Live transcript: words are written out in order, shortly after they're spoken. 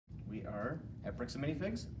are at Bricks and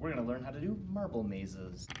Minifigs. We're gonna learn how to do marble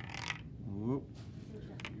mazes. Whoop.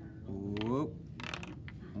 Whoop.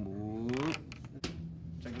 Whoop.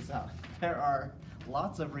 Check this out. There are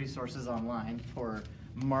lots of resources online for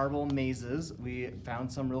marble mazes. We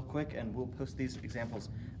found some real quick and we'll post these examples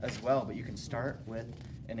as well, but you can start with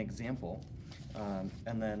an example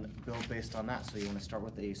and then build based on that. So you want to start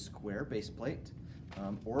with a square base plate,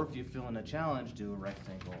 or if you feel in a challenge, do a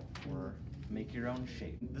rectangle or make your own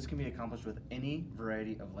shape. This can be accomplished with any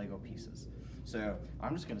variety of Lego pieces. So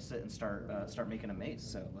I'm just going to sit and start making a maze.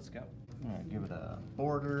 So let's go. I'm going to give it a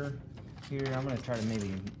border here. I'm going to try to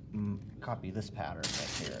maybe copy this pattern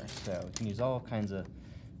right here. So you can use all kinds of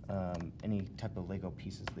any type of Lego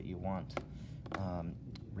pieces that you want.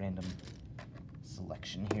 Random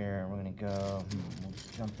selection here. We're going to go, we'll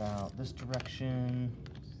jump out this direction.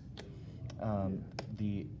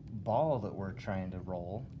 The ball that we're trying to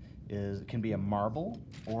roll can be a marble,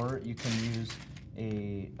 or you can use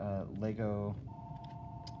a Lego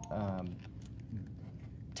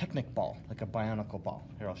Technic ball, like a Bionicle ball.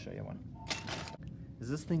 Here, I'll show you one. Is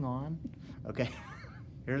this thing on? Okay.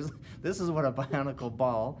 This is what a Bionicle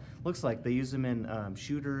ball looks like. They use them in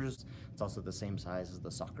shooters. It's also the same size as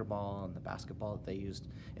the soccer ball and the basketball that they used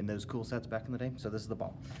in those cool sets back in the day. So this is the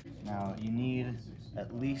ball. Now you need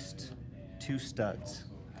at least 2 studs.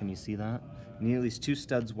 Can you see that? You need at least 2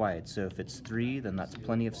 studs wide. So if it's 3, then that's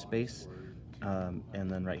plenty of space. And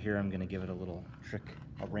then right here, I'm going to give it a little trick,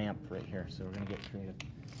 a ramp right here. So we're going to get creative.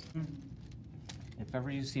 If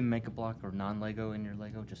ever you see Make a Block or non-Lego in your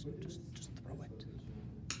Lego, just throw it.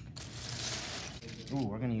 Ooh,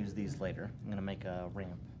 we're going to use these later. I'm going to make a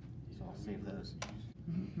ramp, so I'll save those.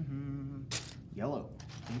 Yellow,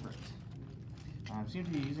 favorite. I seem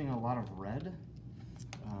to be using a lot of red.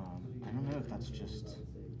 I don't know if that's just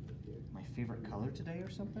my favorite color today or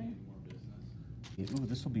something. Ooh,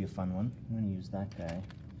 this will be a fun one. I'm going to use that guy.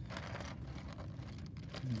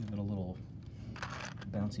 Give it a little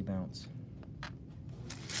bouncy bounce.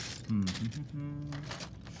 We've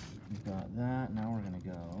got that. Now we're going to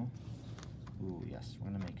go. Ooh, yes, we're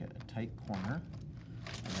going to make it a tight corner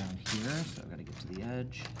around here. So I've got to get to the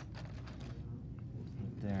edge.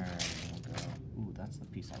 Right there. And we'll go. Ooh, that's the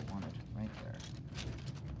piece I wanted right there.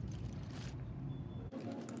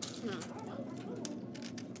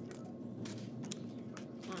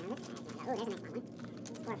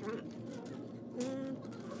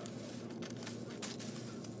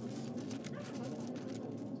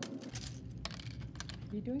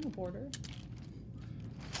 Are you doing a border?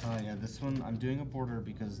 Yeah, this one, I'm doing a border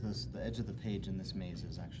because the edge of the page in this maze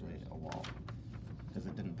is actually a wall, because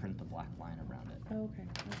it didn't print the black line around it. Oh, okay.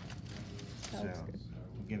 That looks good.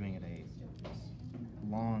 I'm giving it a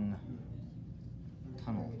long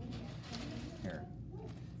tunnel here.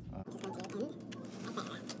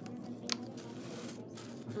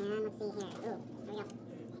 And let's see here. Oh, there we go.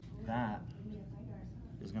 That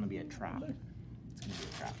is going to be a trap. It's going to be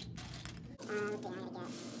a trap. Let's see,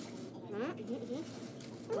 I'm going to get...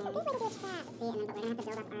 Oh, a good way to do a trap. See, and then, but we're going to have to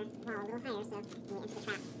build up our wall a little higher, so when we enter the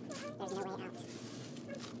trap, there's no way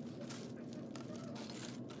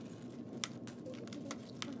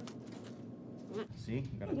out. See?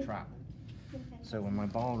 You got a trap. So when my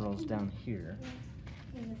ball rolls down here,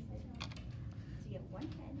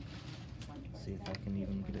 see if I can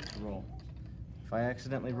even get it to roll. If I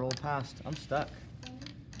accidentally roll past, I'm stuck.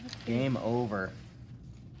 Game over.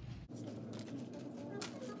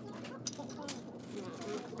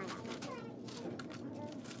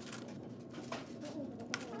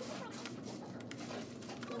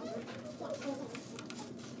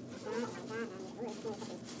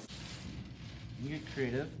 You get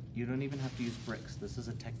creative. You don't even have to use bricks. This is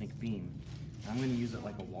a Technic beam. I'm going to use it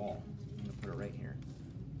like a wall. I'm going to put it right here.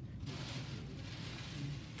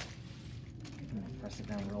 I'm going to press it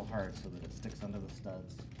down real hard so that it sticks under the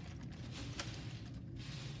studs.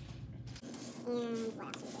 And what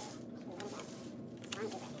else do we do?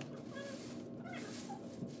 Now,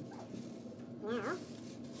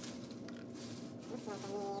 looks like I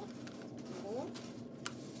need one of these.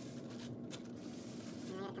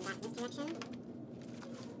 And I'm going to come back this direction.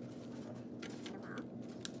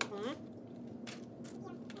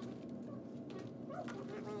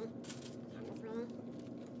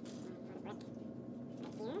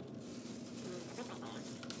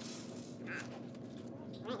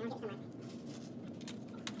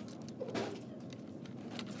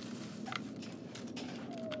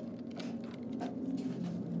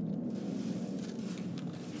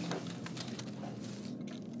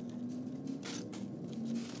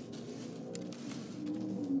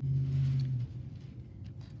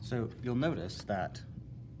 So you'll notice that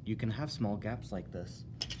you can have small gaps like this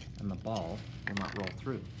and the ball will not roll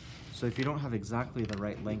through. So if you don't have exactly the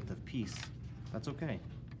right length of piece, that's okay.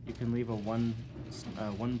 You can leave a one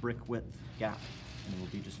brick width gap and it will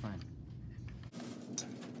be just fine.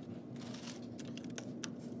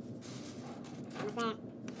 Almost there.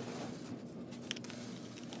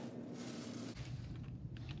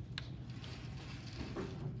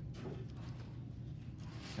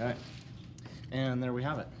 Okay, and there we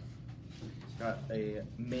have it. Got a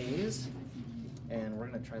maze, and we're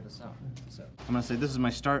gonna try this out. So I'm gonna say this is my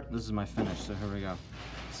start, this is my finish. So here we go.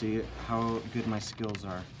 See how good my skills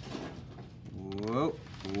are. Whoa,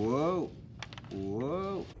 whoa,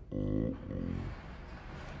 whoa.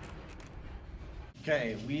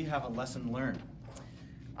 Okay, we have a lesson learned.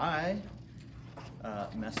 I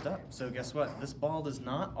messed up. So guess what? This ball does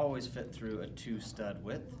not always fit through a 2-stud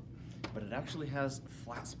width, but it actually has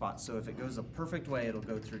flat spots. So if it goes a perfect way, it'll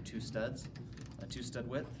go through 2 studs, a 2-stud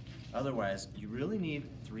width. Otherwise, you really need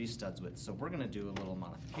 3 studs width. So we're gonna do a little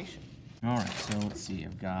modification. All right, so let's see. I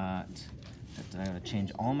gotta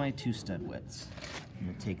change all my 2-stud widths. I'm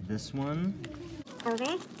gonna take this one. Over.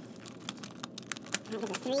 That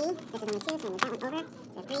gives us 3. This is only 2, so we move that one over.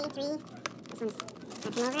 So 3, 3. This one's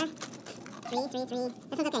touching over. 3, 3, 3.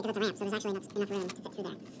 This one's okay because it's a ramp, so there's actually enough room to fit through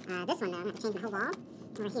there. This one, though, I'm going to change my whole wall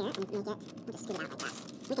over here and make it, we'll just scoot it out like that.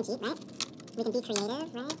 We can cheat, right? We can be creative,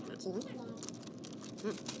 right? Not cheating.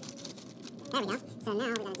 There we go. So now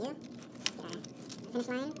what we got to do is get our finish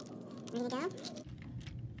line ready to go.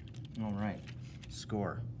 All right,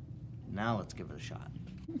 score. Now let's give it a shot.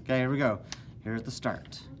 Okay, here we go. Here's the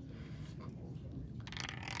start.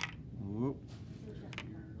 Whoop,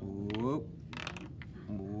 whoop,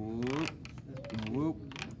 whoop, whoop.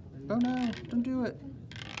 Oh no, don't do it.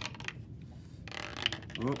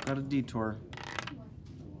 Whoop, got a detour.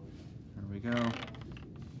 There we go.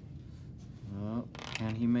 Oh,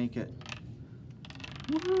 can he make it?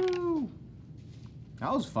 Woohoo!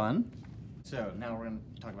 That was fun. So now we're going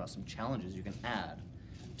to talk about some challenges you can add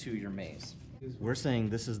to your maze. We're saying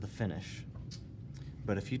this is the finish,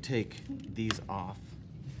 but if you take these off,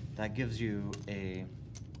 that gives you a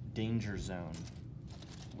danger zone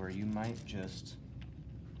where you might just,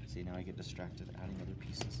 see now I get distracted adding other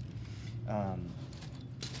pieces.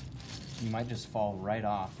 You might just fall right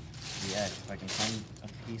off the edge. If I can find a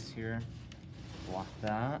piece here, block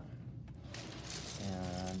that,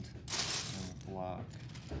 and block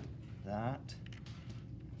that.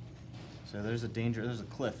 So there's a danger, there's a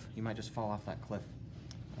cliff. You might just fall off that cliff.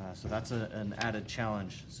 So that's an added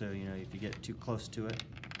challenge. So, you know, if you get too close to it,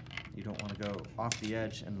 you don't want to go off the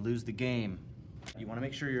edge and lose the game. You want to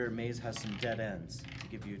make sure your maze has some dead ends to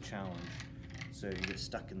give you a challenge. So if you get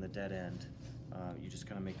stuck in the dead end, you just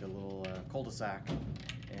kind of make a little cul-de-sac,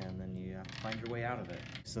 and then you have to find your way out of it.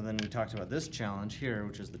 So then we talked about this challenge here,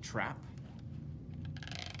 which is the trap.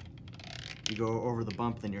 You go over the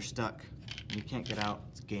bump, then you're stuck. And you can't get out,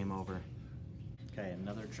 it's game over. Okay,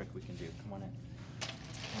 another trick we can do, come on in.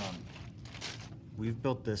 We've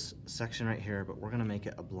built this section right here, but we're gonna make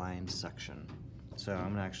it a blind section. So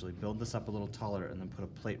I'm gonna actually build this up a little taller and then put a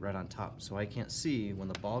plate right on top so I can't see when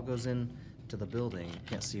the ball goes in to the building,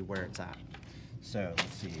 can't see where it's at. So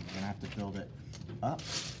let's see, we're gonna have to build it up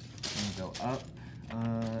and go up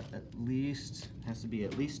at least, has to be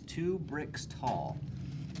at least 2 bricks tall.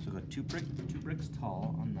 So go 2 bricks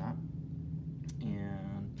tall on that.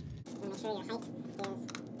 And make sure your height is,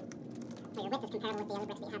 or your width is comparable with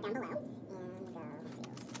the other bricks that you have down below. And go, let's see,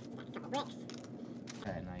 stack a couple bricks.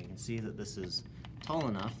 Okay, now you can see that this is tall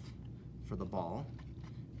enough for the ball.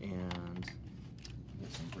 And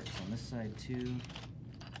get some bricks on this side too.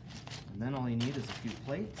 And then all you need is a few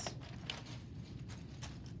plates.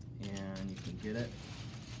 And you can get it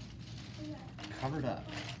covered up.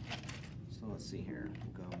 So let's see here,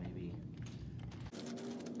 we'll go maybe.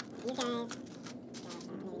 You guys,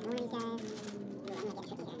 maybe more of these guys. Ooh, I'm gonna get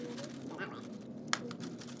tricky here. Go that way.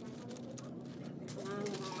 And then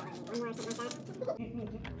one more, something like that.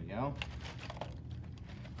 There we go.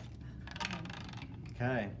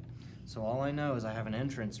 Okay, so all I know is I have an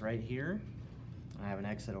entrance right here, and I have an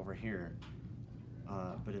exit over here.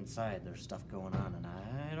 But inside there's stuff going on, and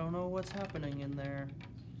I don't know what's happening in there.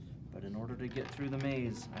 But in order to get through the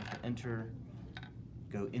maze, I have to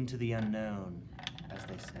go into the unknown, as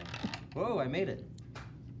they say. Whoa, I made it.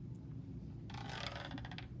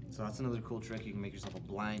 So that's another cool trick. You can make yourself a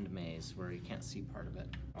blind maze where you can't see part of it.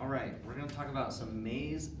 All right, we're gonna talk about some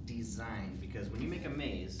maze design, because when you make a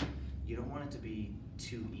maze, you don't want it to be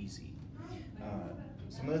too easy.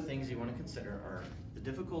 Some of the things you want to consider are the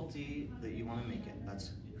difficulty that you want to make it.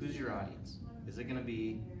 That's who's your audience. Is it going to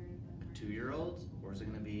be a 2-year-old, or is it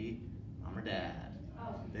going to be mom or dad?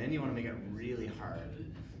 Then you want to make it really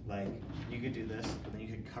hard. Like, you could do this, but then you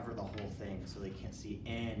could cover the whole thing so they can't see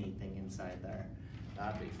anything inside there.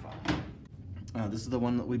 That'd be fun. This is the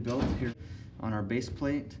one that we built here on our base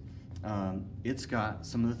plate. It's got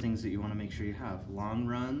some of the things that you want to make sure you have. Long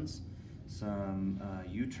runs, some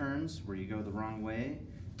U-turns where you go the wrong way,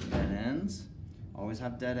 dead ends. Always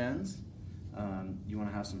have dead ends. You want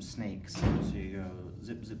to have some snakes, so you go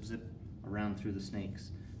zip, zip, zip around through the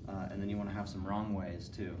snakes. And then you want to have some wrong ways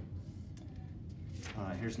too.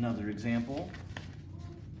 Here's another example.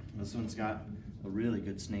 This one's got a really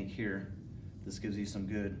good snake here. This gives you some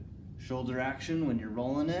good shoulder action when you're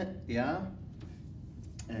rolling it, yeah?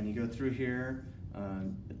 And you go through here,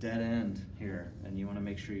 a dead end here, and you want to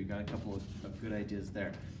make sure you got a couple of good ideas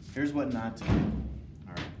there. Here's what not to do.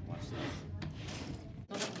 All right, watch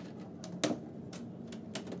this.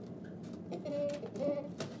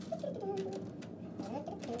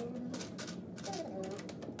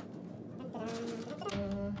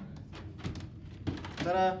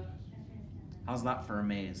 Ta-da! How's that for a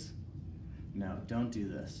maze? No, don't do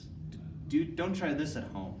this. Don't try this at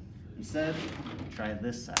home. Instead, try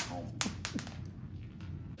this at home.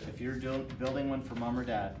 If you're building one for mom or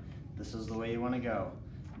dad, this is the way you want to go.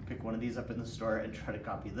 Pick one of these up in the store and try to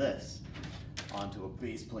copy this onto a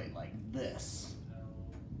base plate like this.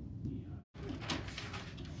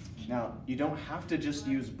 Now, you don't have to just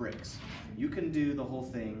use bricks. You can do the whole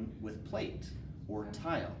thing with plate or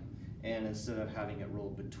tile. And instead of having it roll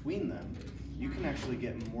between them, you can actually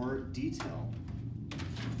get more detail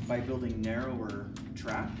by building narrower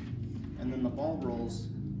track, and then the ball rolls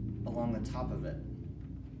along the top of it,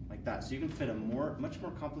 like that. So you can fit a much more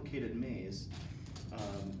complicated maze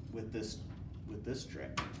with this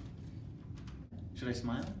trick. Should I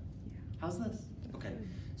smile? Yeah. How's this? Okay.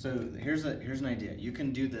 So here's an idea. You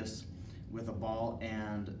can do this with a ball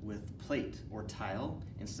and with plate or tile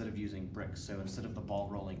instead of using bricks. So instead of the ball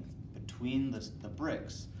rolling between the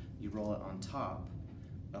bricks, you roll it on top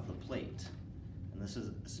of the plate. And this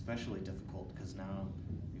is especially difficult because now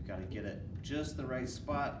you've got to get it just the right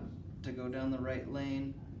spot to go down the right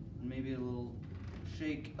lane, and maybe a little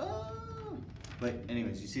shake. Oh! But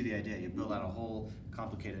anyways, you see the idea. You build out a whole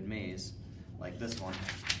complicated maze like this one,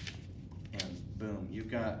 and boom,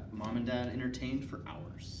 you've got mom and dad entertained for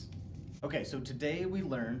hours. Okay, so today we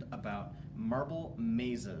learned about marble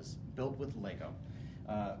mazes built with Lego.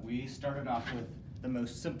 We started off with the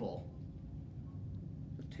most simple,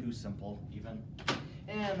 too simple even,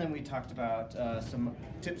 and then we talked about some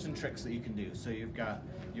tips and tricks that you can do. So you've got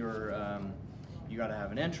your, you gotta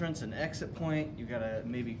have an entrance and exit point. You gotta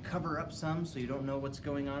maybe cover up some so you don't know what's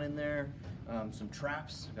going on in there. Some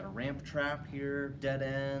traps, got a ramp trap here, dead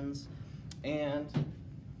ends, and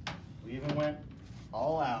we even went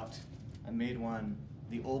all out. I made one,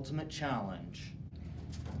 the ultimate challenge.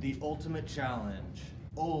 The ultimate challenge.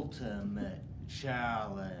 Ultimate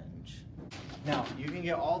challenge. Now, you can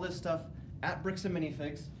get all this stuff at Bricks and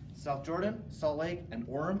Minifigs. South Jordan, Salt Lake, and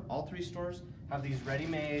Orem, all three stores have these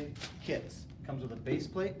ready-made kits. Comes with a base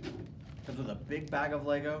plate, comes with a big bag of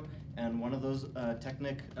Lego, and one of those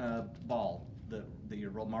Technic ball,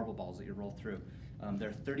 your marble balls that you roll through.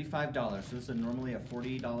 They're $35, so this is normally a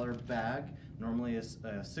 $40 bag, normally a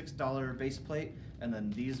 $6 base plate, and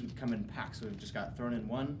then these would come in packs, so we've just got thrown in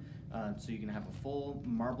one, so you can have a full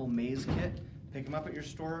marble maze kit. Pick them up at your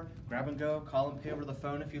store, grab and go, call and pay over the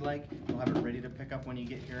phone if you like. We'll have it ready to pick up when you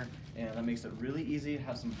get here, and that makes it really easy to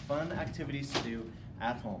have some fun activities to do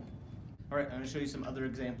at home. All right, I'm gonna show you some other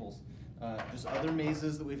examples. Just other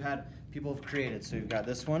mazes that we've had people have created. So you've got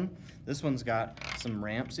this one. This one's got some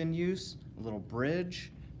ramps in use, a little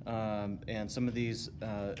bridge, and some of these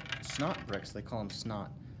snot bricks, they call them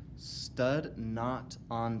snot. Stud knot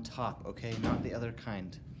on top, okay? Not the other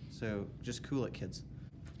kind. So just cool it, kids.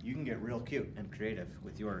 You can get real cute and creative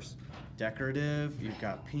with yours. Decorative, you've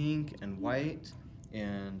got pink and white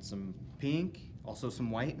and some pink, also some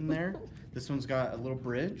white in there. This one's got a little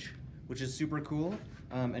bridge, which is super cool,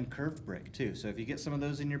 and curved brick too. So if you get some of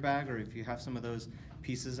those in your bag, or if you have some of those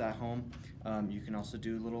pieces at home, you can also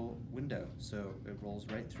do a little window, so it rolls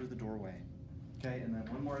right through the doorway. Okay, and then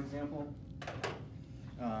one more example.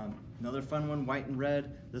 Another fun one, white and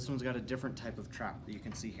red. This one's got a different type of trap that you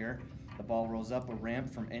can see here. The ball rolls up a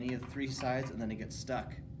ramp from any of the three sides, and then it gets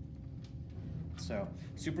stuck. So,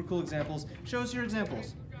 super cool examples. Show us your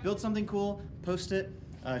examples. Build something cool, post it,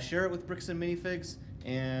 share it with Bricks and Minifigs,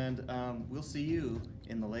 and we'll see you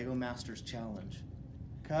in the LEGO Masters Challenge.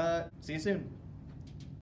 Cut. See you soon.